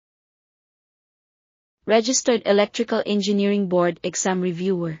Registered Electrical Engineering Board Exam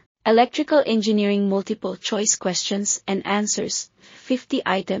Reviewer. Electrical Engineering Multiple Choice Questions and Answers, 50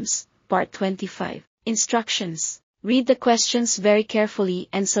 items, Part 25. Instructions. Read the questions very carefully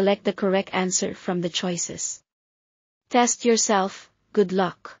and select the correct answer from the choices. Test yourself. Good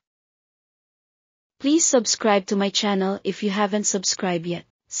luck. Please subscribe to my channel if you haven't subscribed yet.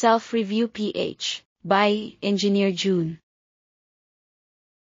 Self-Review PH by Engineer June.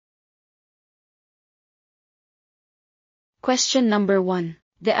 Question number 1.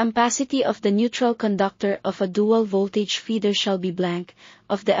 The ampacity of the neutral conductor of a dual voltage feeder shall be blank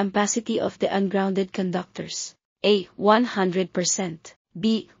of the ampacity of the ungrounded conductors. A. 100%.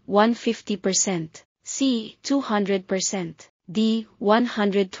 B. 150%. C. 200%. D.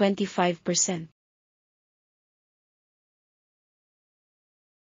 125%.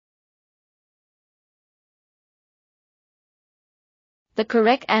 The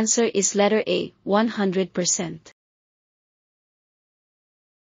correct answer is letter A. 100%.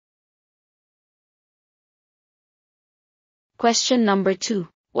 Question number 2.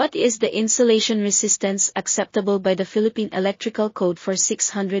 What is the insulation resistance acceptable by the Philippine Electrical Code for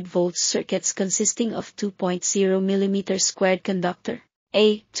 600 volts circuits consisting of 2.0 mm squared conductor?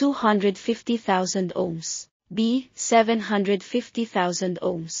 A. 250,000 ohms. B. 750,000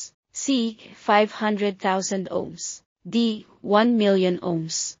 ohms. C. 500,000 ohms. D. 1 million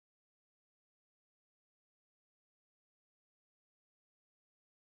ohms.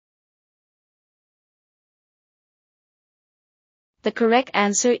 The correct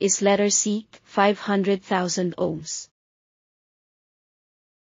answer is letter C. 500,000 ohms.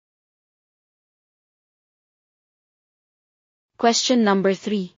 Question number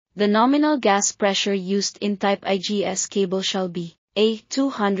 3. The nominal gas pressure used in type IGS cable shall be A.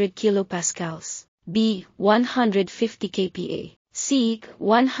 200 kilopascals. B. 150 kPa. C.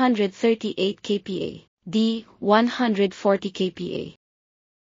 138 kPa. D. 140 kPa.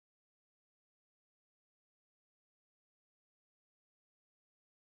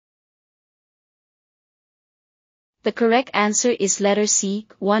 The correct answer is letter C.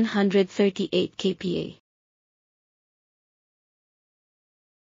 138 kPa.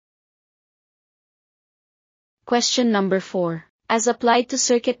 Question number 4. As applied to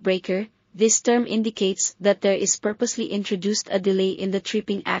circuit breaker, this term indicates that there is purposely introduced a delay in the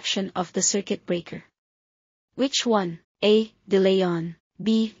tripping action of the circuit breaker. Which one? A. Delay on.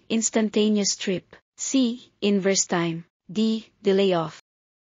 B. Instantaneous trip. C. Inverse time. D. Delay off.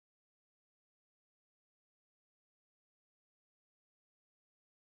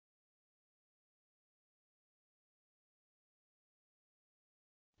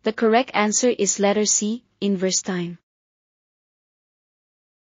 The correct answer is letter C. Inverse time.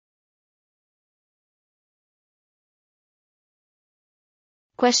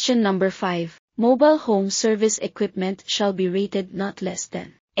 Question number 5. Mobile home service equipment shall be rated not less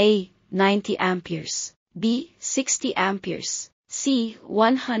than A. 90 amperes. B. 60 amperes. C.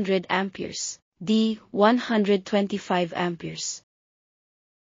 100 amperes. D. 125 amperes.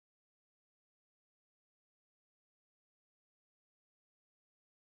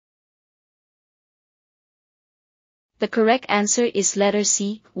 The correct answer is letter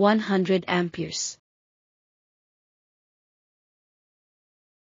C. 100 amperes.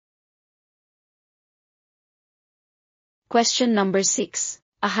 Question number 6.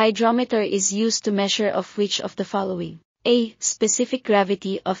 A hydrometer is used to measure of which of the following? A. Specific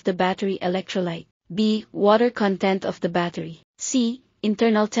gravity of the battery electrolyte. B. Water content of the battery. C.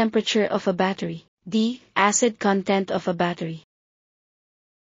 Internal temperature of a battery. D. Acid content of a battery.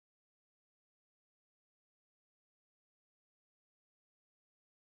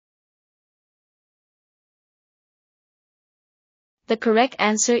 The correct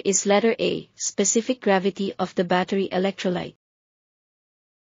answer is letter A. Specific gravity of the battery electrolyte.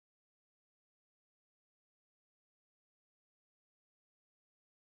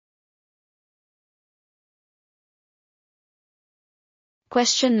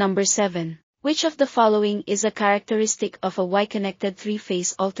 Question number 7. Which of the following is a characteristic of a Y-connected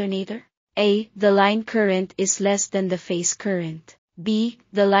three-phase alternator? A. The line current is less than the phase current. B.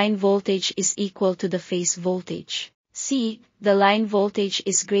 The line voltage is equal to the phase voltage. C. The line voltage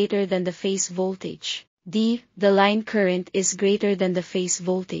is greater than the phase voltage. D. The line current is greater than the phase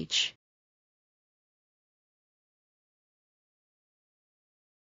voltage.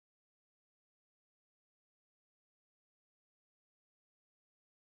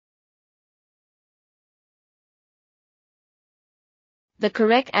 The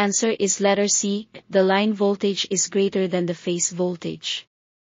correct answer is letter C. The line voltage is greater than the phase voltage.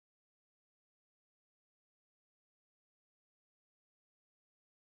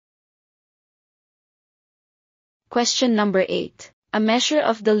 Question number 8. A measure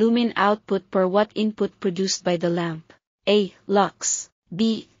of the lumen output per watt input produced by the lamp. A. Lux.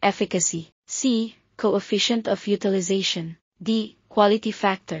 B. Efficacy. C. Coefficient of utilization. D. Quality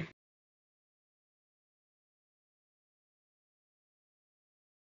factor.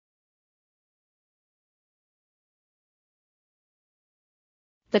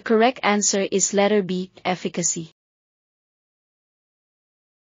 The correct answer is letter B. Efficacy.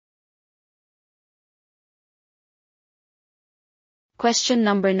 Question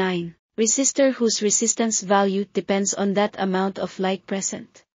number 9. Resistor whose resistance value depends on that amount of light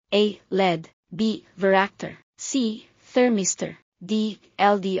present. A. LED. B. Varactor. C. Thermistor. D.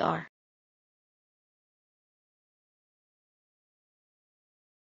 LDR.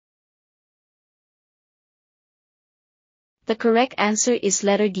 The correct answer is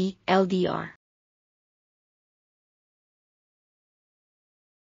letter D. LDR.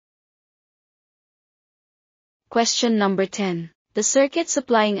 Question number 10. The circuit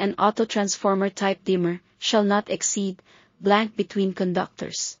supplying an autotransformer type dimmer shall not exceed blank between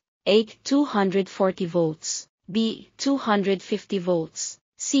conductors. A. 240 volts. B. 250 volts.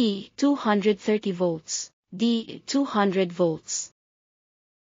 C. 230 volts. D. 200 volts.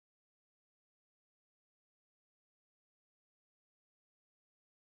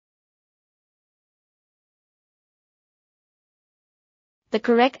 The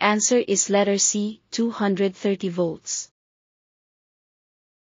correct answer is letter C. 230 volts.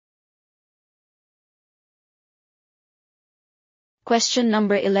 Question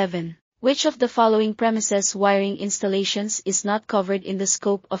number 11. Which of the following premises wiring installations is not covered in the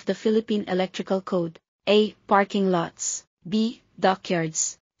scope of the Philippine Electrical Code? A. Parking lots. B.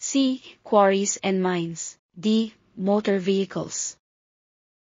 Dockyards. C. Quarries and mines. D. Motor vehicles.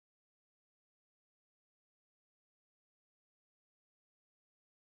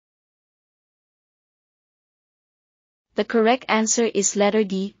 The correct answer is letter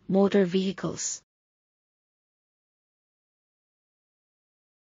D. Motor vehicles.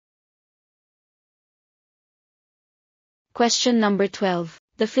 Question number 12.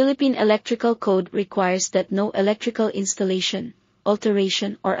 The Philippine Electrical Code requires that no electrical installation,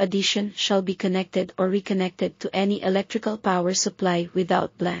 alteration or addition shall be connected or reconnected to any electrical power supply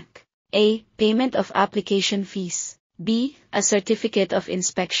without blank. A. Payment of application fees. B. A certificate of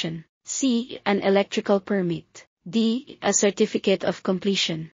inspection. C. An electrical permit. D. A certificate of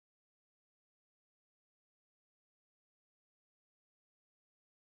completion.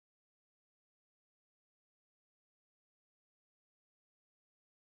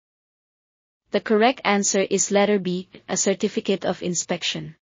 The correct answer is letter B. A certificate of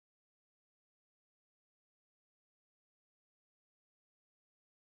inspection.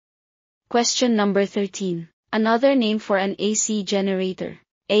 Question number 13. Another name for an AC generator.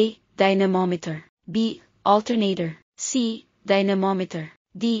 A. Dynamometer. B. Alternator. C. Dynamometer.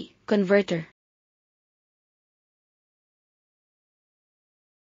 D. Converter.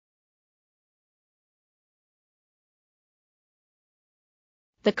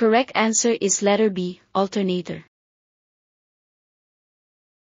 The correct answer is letter B. Alternator.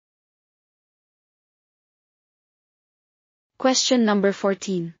 Question number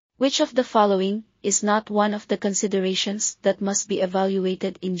 14. Which of the following is not one of the considerations that must be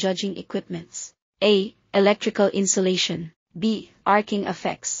evaluated in judging equipments? A. Electrical insulation. B. Arcing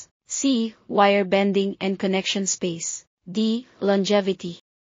effects. C. Wire bending and connection space. D. Longevity.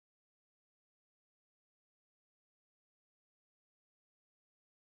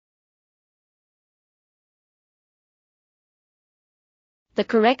 The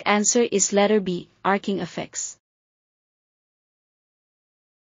correct answer is letter B. Arcing effects.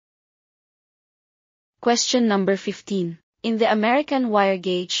 Question number 15. In the American wire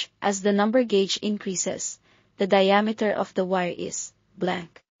gauge, as the number gauge increases, the diameter of the wire is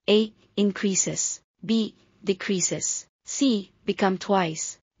blank. A. Increases. B. Decreases. C. Become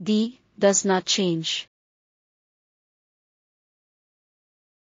twice. D. Does not change.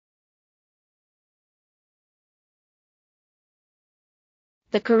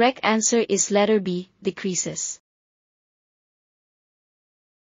 The correct answer is letter B. Decreases.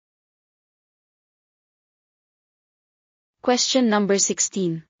 Question number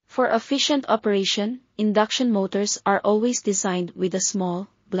 16. For efficient operation, induction motors are always designed with a small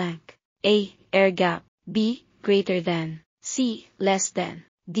blank. A. Air gap. B. Greater than. C. Less than.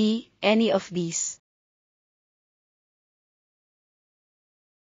 D. Any of these.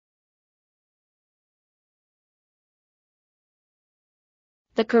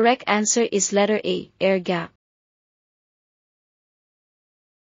 The correct answer is letter A. Air gap.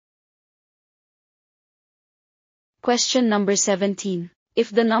 Question number 17. If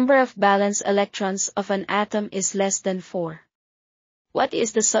the number of valence electrons of an atom is less than 4. What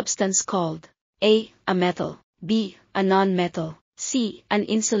is the substance called? A. A metal. B. A non-metal. C. An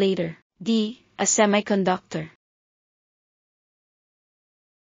insulator. D. A semiconductor.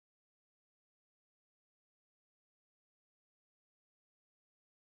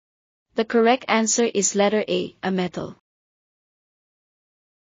 The correct answer is letter A. A metal.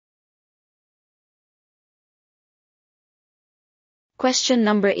 Question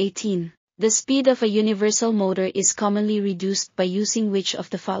number 18. The speed of a universal motor is commonly reduced by using which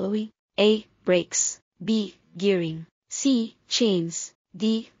of the following? A. Brakes. B. Gearing. C. Chains.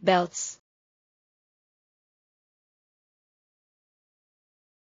 D. Belts.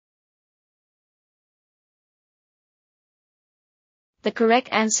 The correct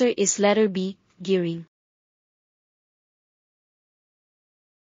answer is letter B. Gearing.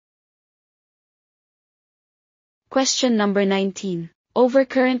 Question number 19.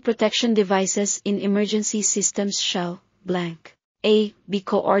 Overcurrent protection devices in emergency systems shall blank. A. Be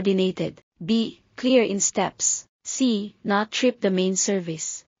coordinated. B. Clear in steps. C. Not trip the main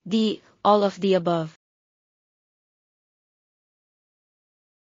service. D. All of the above.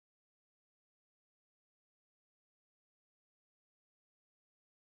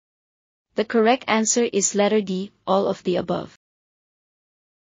 The correct answer is letter D. All of the above.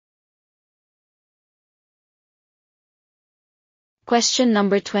 Question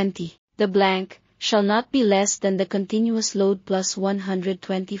number 20. The blank shall not be less than the continuous load plus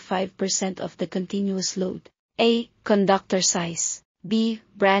 125% of the continuous load. A. Conductor size. B.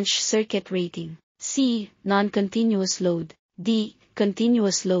 Branch circuit rating. C. Non-continuous load. D.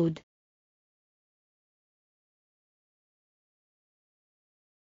 Continuous load.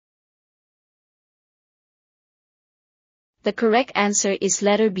 The correct answer is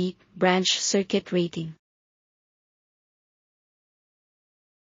letter B. Branch circuit rating.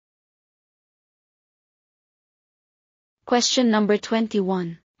 Question number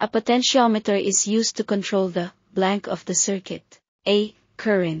 21. A potentiometer is used to control the blank of the circuit. A.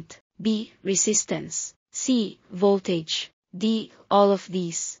 Current. B. Resistance. C. Voltage. D. All of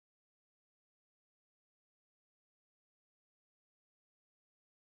these.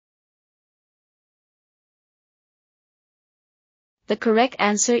 The correct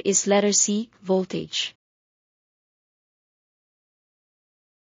answer is letter C. Voltage.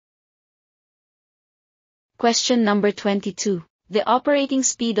 Question number 22. The operating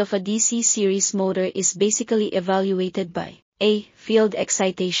speed of a DC series motor is basically evaluated by A. Field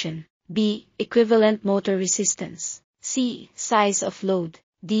excitation. B. Equivalent motor resistance. C. Size of load.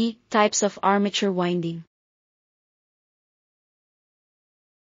 D. Types of armature winding.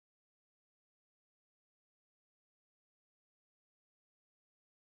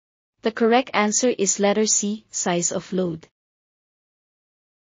 The correct answer is letter C. Size of load.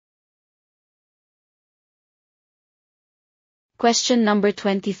 Question number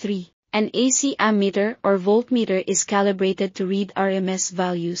 23. An AC ammeter or voltmeter is calibrated to read RMS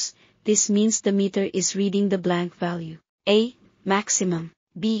values. This means the meter is reading the blank value. A. Maximum.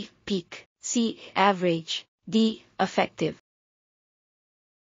 B. Peak. C. Average. D. Effective.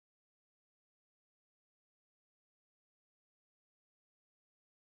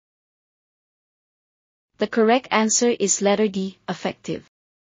 The correct answer is letter D. Effective.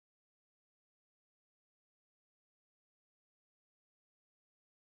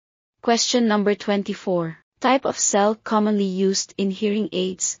 Question number 24. Type of cell commonly used in hearing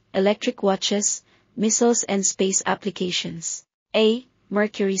aids, electric watches, missiles and space applications. A.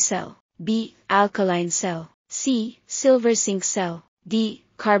 Mercury cell. B. Alkaline cell. C. Silver zinc cell. D.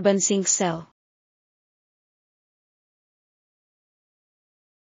 Carbon zinc cell.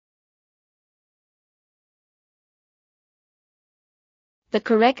 The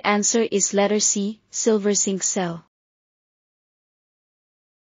correct answer is letter C. Silver zinc cell.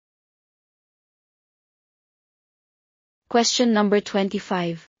 Question number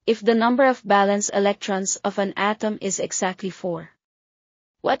 25. If the number of valence electrons of an atom is exactly 4.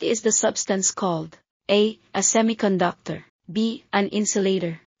 What is the substance called? A. A semiconductor. B. An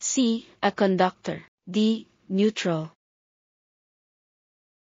insulator. C. A conductor. D. Neutral.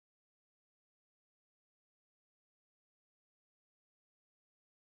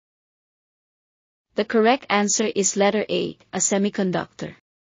 The correct answer is letter A. A semiconductor.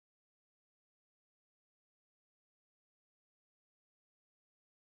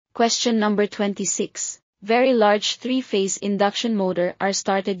 Question number 26. Very large three-phase induction motor are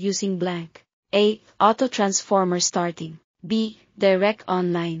started using blank. A. Auto transformer starting. B. Direct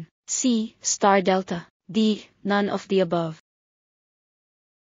online. C. Star delta. D. None of the above.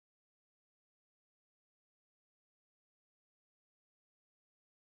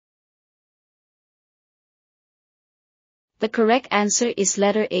 The correct answer is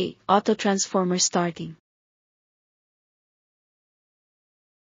letter A, autotransformer starting.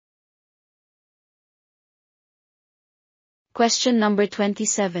 Question number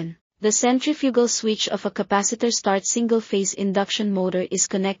 27. The centrifugal switch of a capacitor start single-phase induction motor is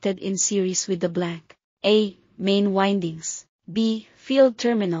connected in series with the blank. A. Main windings. B. Field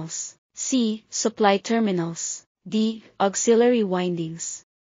terminals. C. Supply terminals. D. Auxiliary windings.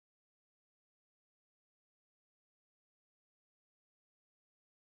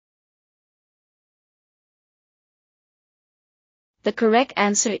 The correct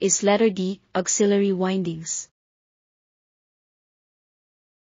answer is letter D, auxiliary windings.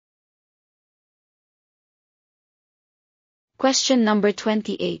 Question number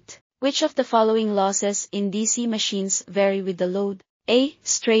 28. Which of the following losses in DC machines vary with the load? A.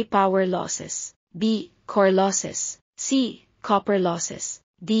 Stray power losses. B. Core losses. C. Copper losses.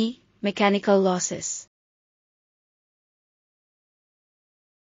 D. Mechanical losses.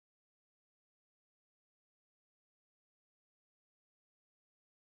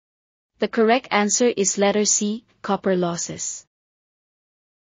 The correct answer is letter C, copper losses.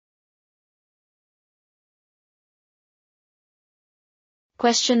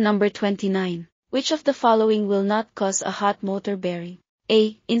 Question number 29. Which of the following will not cause a hot motor bearing?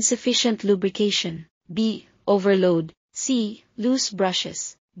 A. Insufficient lubrication. B. Overload. C. Loose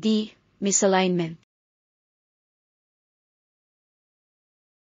brushes. D. Misalignment.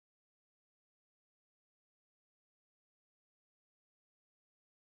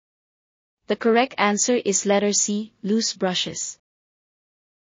 The correct answer is letter C, loose brushes.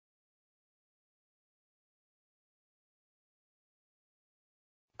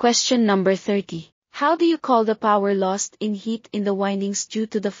 Question number 30. How do you call the power lost in heat in the windings due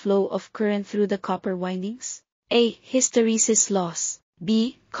to the flow of current through the copper windings? A. Hysteresis loss.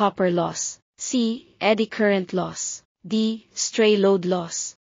 B. Copper loss. C. Eddy current loss. D. Stray load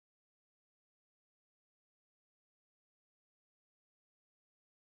loss.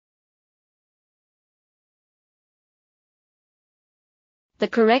 The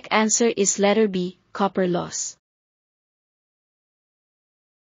correct answer is letter B, copper loss.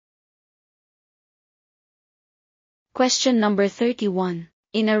 Question number 31.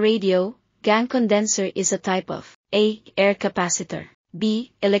 In a radio, gang condenser is a type of A. Air capacitor.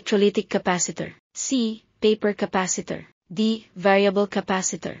 B. Electrolytic capacitor. C. Paper capacitor. D. Variable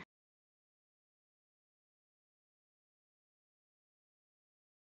capacitor.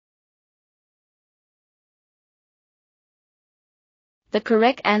 The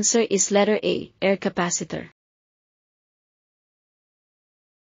correct answer is letter A, air capacitor.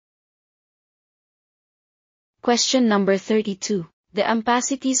 Question number 32. The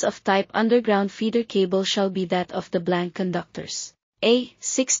ampacities of type underground feeder cable shall be that of the blank conductors. A.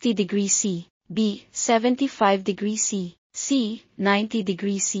 60 degrees C. B. 75 degrees C. C. 90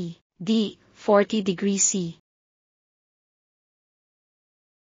 degrees C. D. 40 degrees C.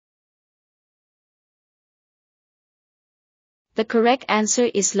 The correct answer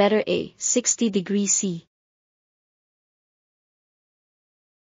is letter A, 60 degrees C.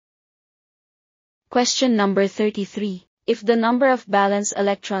 Question number 33. If the number of valence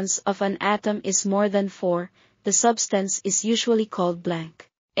electrons of an atom is more than 4, the substance is usually called blank.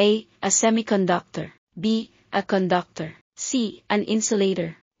 A. A semiconductor. B. A conductor. C. An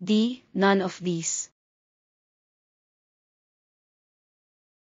insulator. D. None of these.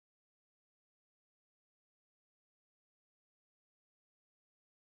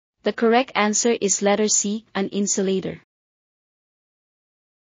 The correct answer is letter C, an insulator.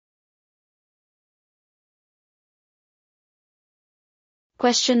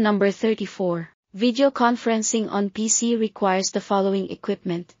 Question number 34. Video conferencing on PC requires the following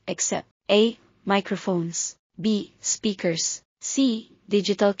equipment, except A. Microphones. B. Speakers. C.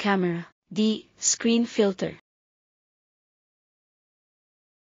 Digital camera. D. Screen filter.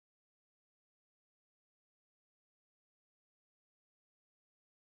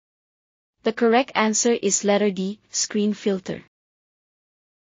 The correct answer is letter D, screen filter.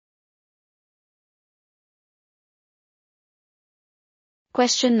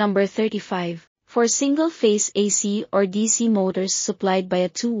 Question number 35. For single-phase AC or DC motors supplied by a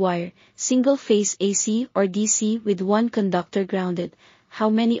two-wire, single-phase AC or DC with one conductor grounded, how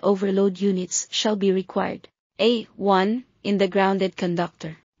many overload units shall be required? A. 1 in the grounded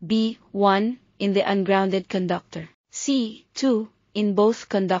conductor. B. 1 in the ungrounded conductor. C. 2 in both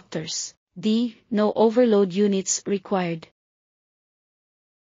conductors. D. No overload units required.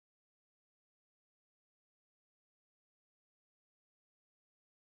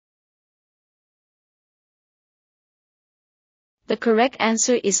 The correct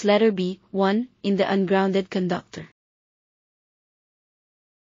answer is letter B, 1 in the ungrounded conductor.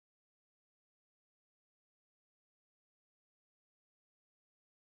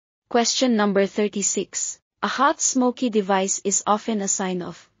 Question number 36. A hot smoky device is often a sign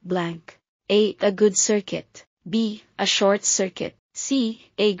of blank. A. A good circuit. B. A short circuit. C.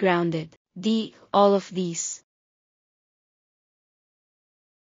 A grounded. D. All of these.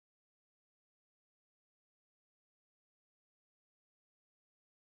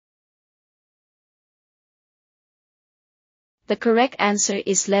 The correct answer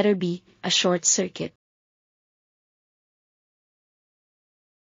is letter B, a short circuit.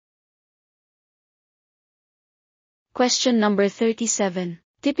 Question number 37.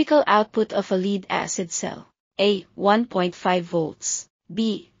 Typical output of a lead-acid cell. A. 1.5 volts.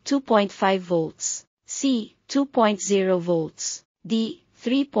 B. 2.5 volts. C. 2.0 volts. D.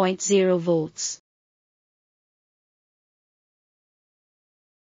 3.0 volts.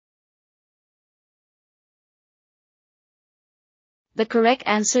 The correct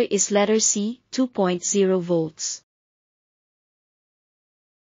answer is letter C, 2.0 volts.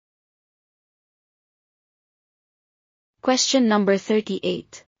 Question number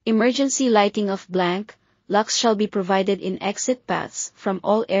 38. Emergency lighting of blank, lux shall be provided in exit paths from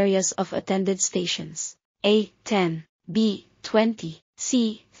all areas of attended stations. A. 10. B. 20.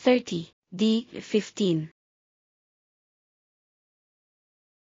 C. 30. D. 15.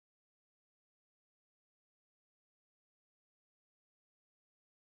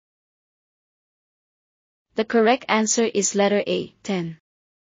 The correct answer is letter A, 10.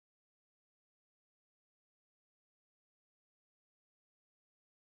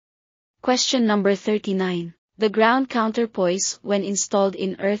 Question number 39. The ground counterpoise when installed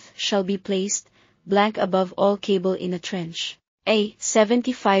in earth shall be placed blank above all cable in a trench. A.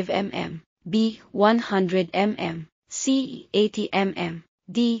 75 mm. B. 100 mm. C. 80 mm.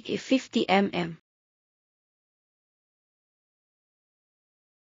 D. 50 mm.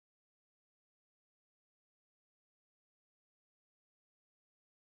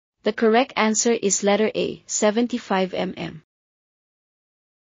 The correct answer is letter A, 75 mm.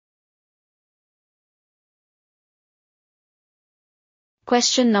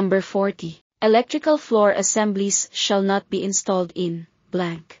 Question number 40. Electrical floor assemblies shall not be installed in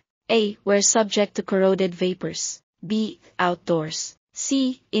blank. A. Where subject to corroded vapors. B. Outdoors.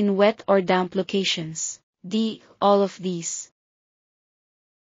 C. In wet or damp locations. D. All of these.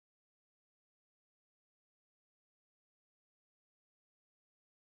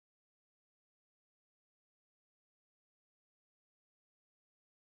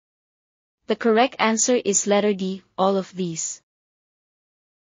 The correct answer is letter D, all of these.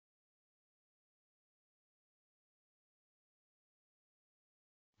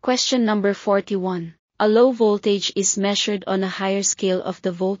 Question number 41. A low voltage is measured on a higher scale of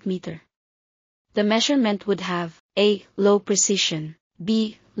the voltmeter. The measurement would have A. Low precision.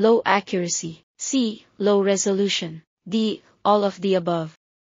 B. Low accuracy. C. Low resolution. D. All of the above.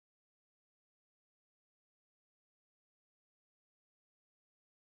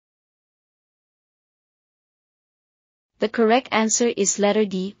 The correct answer is letter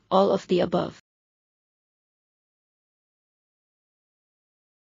D, all of the above.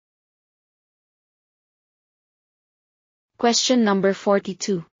 Question number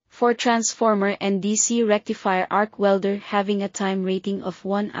 42. For transformer and DC rectifier arc welder having a time rating of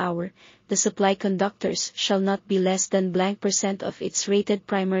 1 hour, the supply conductors shall not be less than blank % of its rated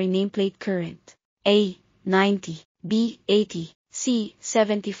primary nameplate current. A. 90. B. 80. C.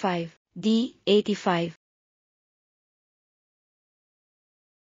 75. D. 85.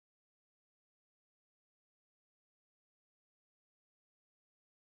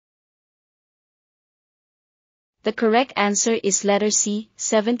 The correct answer is letter C,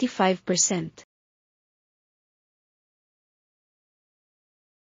 75%.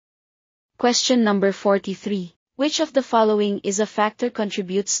 Question number 43. Which of the following is a factor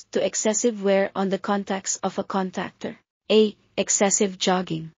contributes to excessive wear on the contacts of a contactor? A. Excessive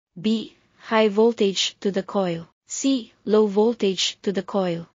jogging. B. High voltage to the coil. C. Low voltage to the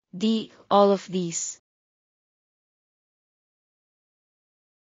coil. D. All of these.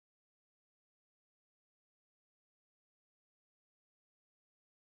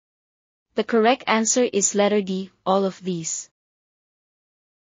 The correct answer is letter D, all of these.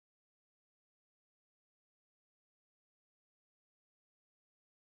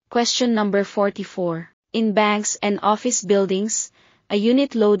 Question number 44. In banks and office buildings, a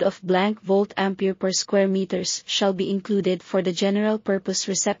unit load of blank volt ampere per square meters shall be included for the general purpose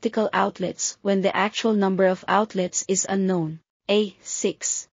receptacle outlets when the actual number of outlets is unknown. A.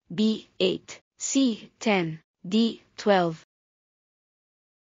 6. B. 8. C. 10. D. 12.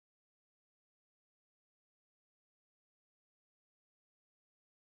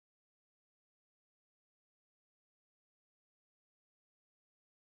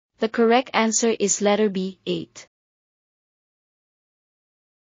 The correct answer is letter B, 8.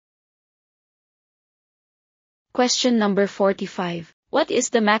 Question number 45. What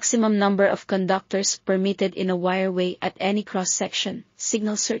is the maximum number of conductors permitted in a wireway at any cross-section?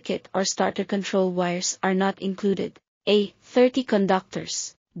 Signal circuit or starter control wires are not included. A. 30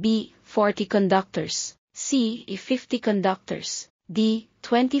 conductors. B. 40 conductors. C. 50 conductors. D.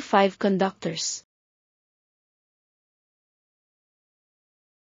 25 conductors.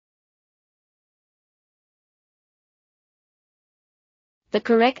 The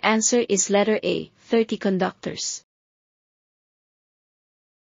correct answer is letter A, 30 conductors.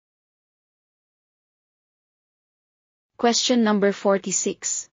 Question number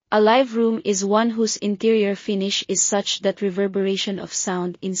 46. A live room is one whose interior finish is such that reverberation of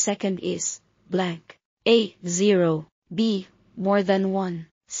sound in second is blank. A. 0. B. More than 1.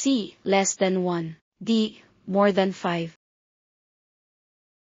 C. Less than 1. D. More than 5.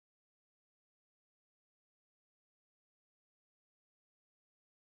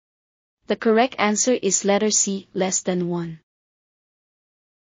 The correct answer is letter C, less than 1.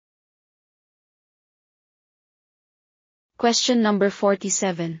 Question number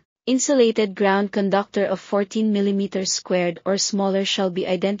 47. Insulated ground conductor of 14 mm squared or smaller shall be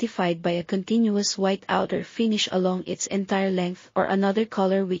identified by a continuous white outer finish along its entire length or another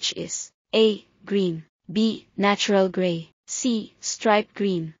color which is A. Green. B. Natural gray. C. Striped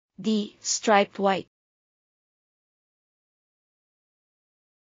green. D. Striped white.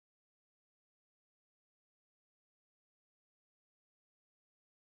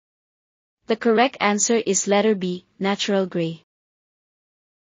 The correct answer is letter B, natural gray.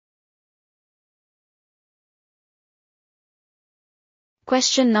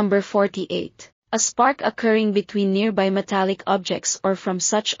 Question number 48. A spark occurring between nearby metallic objects or from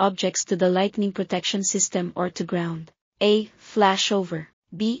such objects to the lightning protection system or to ground. A. Flashover.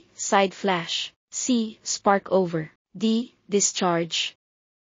 B. Side flash. C. Spark over. D. Discharge.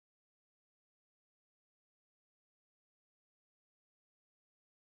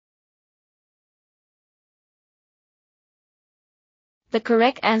 The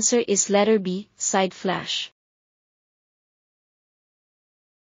correct answer is letter B, side flash.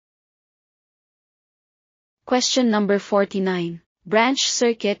 Question number 49. Branch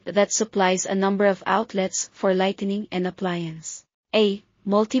circuit that supplies a number of outlets for lighting and appliance. A.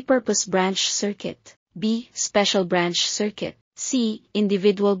 Multipurpose branch circuit. B. Special branch circuit. C.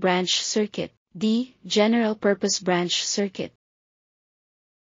 Individual branch circuit. D. General purpose branch circuit.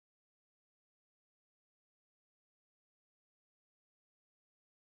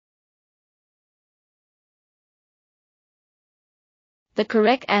 The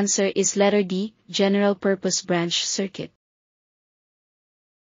correct answer is letter D, general purpose branch circuit.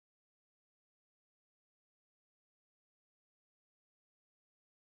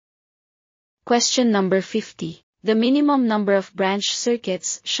 Question number 50. The minimum number of branch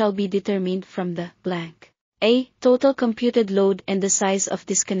circuits shall be determined from the blank. A. Total computed load and the size of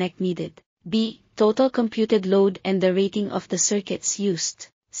disconnect needed. B. Total computed load and the rating of the circuits used.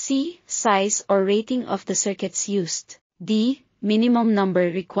 C. Size or rating of the circuits used. D. Minimum number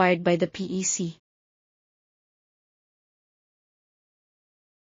required by the PEC.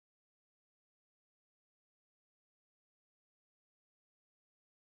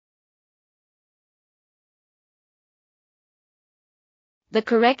 The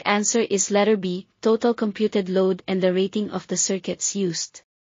correct answer is letter B, total computed load and the rating of the circuits used.